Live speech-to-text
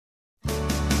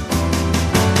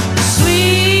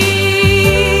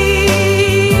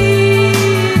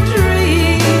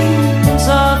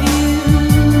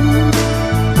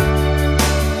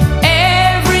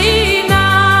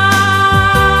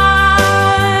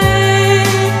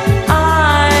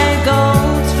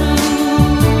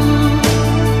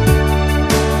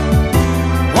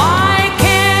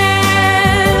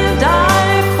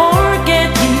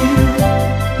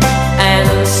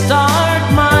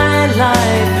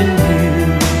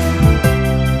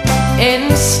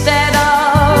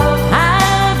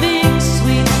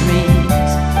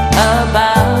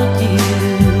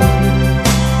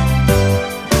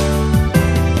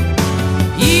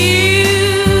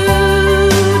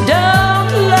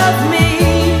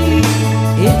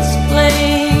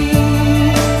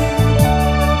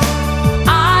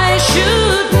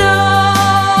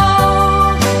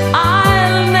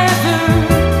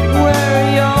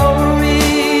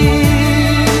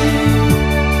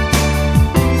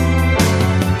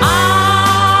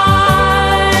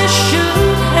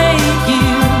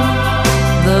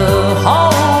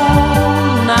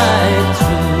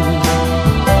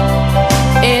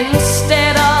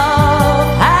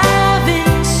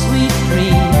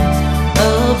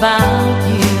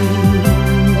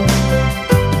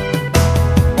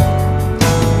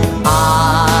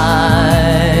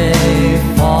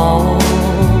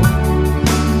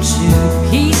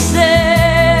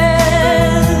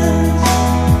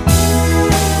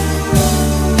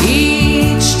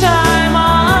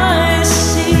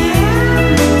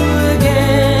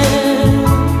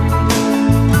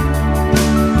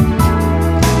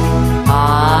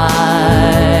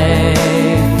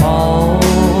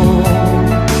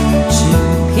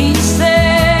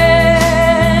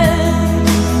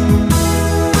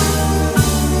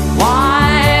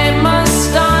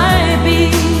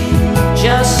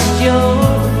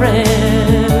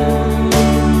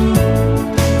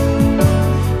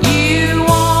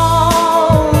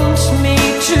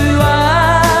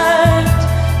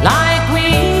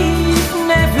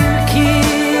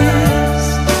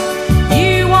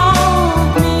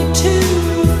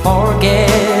forget.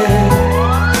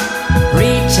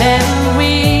 Pretend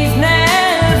we've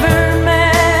never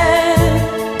met.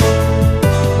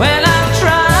 Well, I've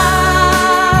tried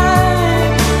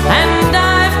and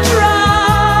I've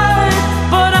tried,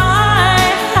 but I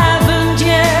haven't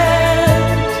yet.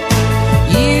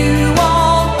 You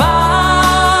walk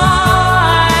by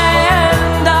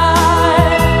and I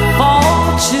fall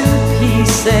to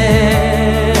pieces.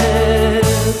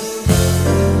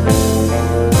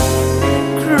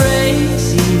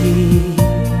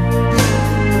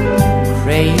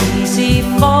 Crazy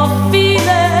for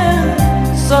feeling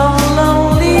so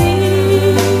lonely.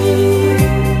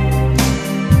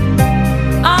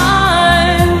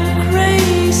 I'm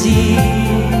crazy,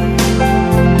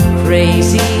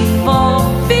 crazy for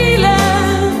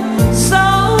feeling so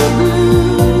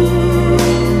blue.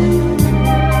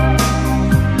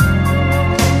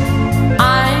 I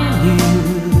knew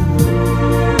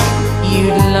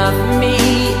you'd love me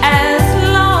as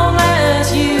long as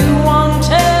you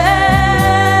wanted.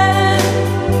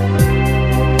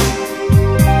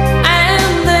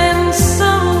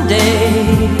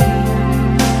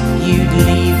 You'd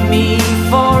leave me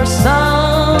for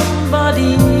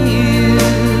somebody new.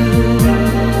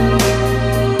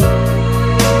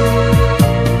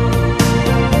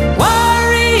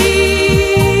 Worry,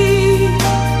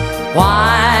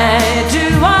 why do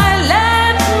I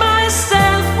let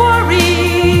myself worry?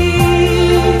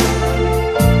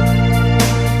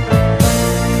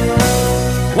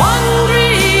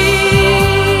 Wondering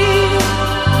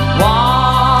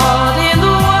what in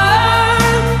the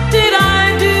world did I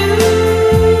do?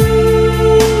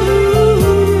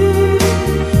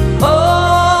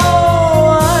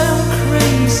 Oh, I'm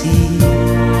crazy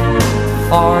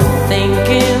for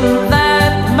thinking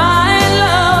that my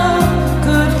love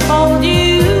could hold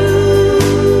you.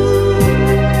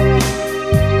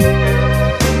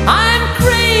 I'm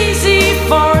crazy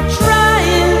for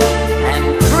trying and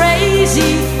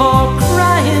crazy for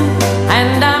crying,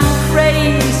 and I'm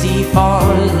crazy for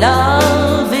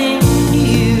loving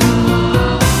you.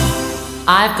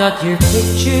 I've got your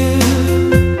picture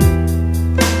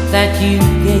that you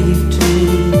gave to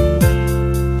me,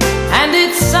 and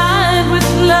it's signed with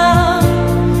love,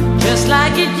 just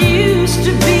like it used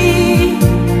to be.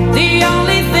 The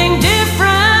only thing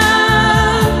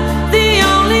different, the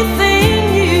only thing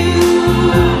new.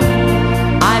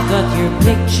 I've got your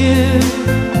picture,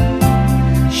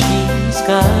 she's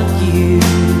got you.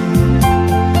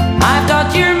 I've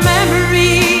got your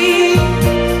memory,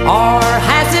 or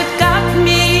has it got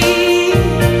me?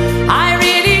 I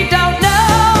really don't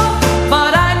know,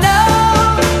 but I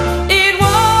know it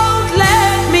won't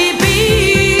let me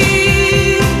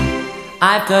be.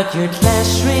 I've got your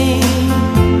class ring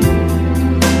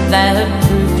that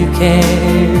proved you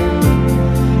care,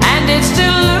 and it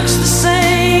still looks the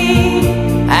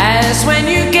same as when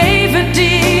you gave it,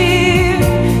 dear.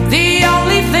 The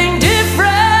only thing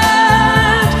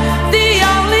different, the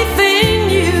only thing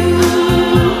new.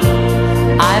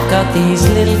 I've got these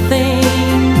little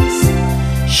things,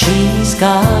 she's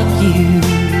got you.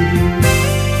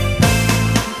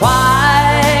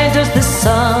 Why does the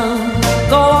sun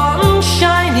go on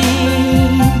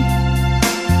shining?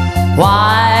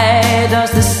 Why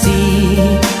does the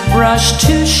sea rush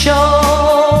to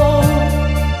shore?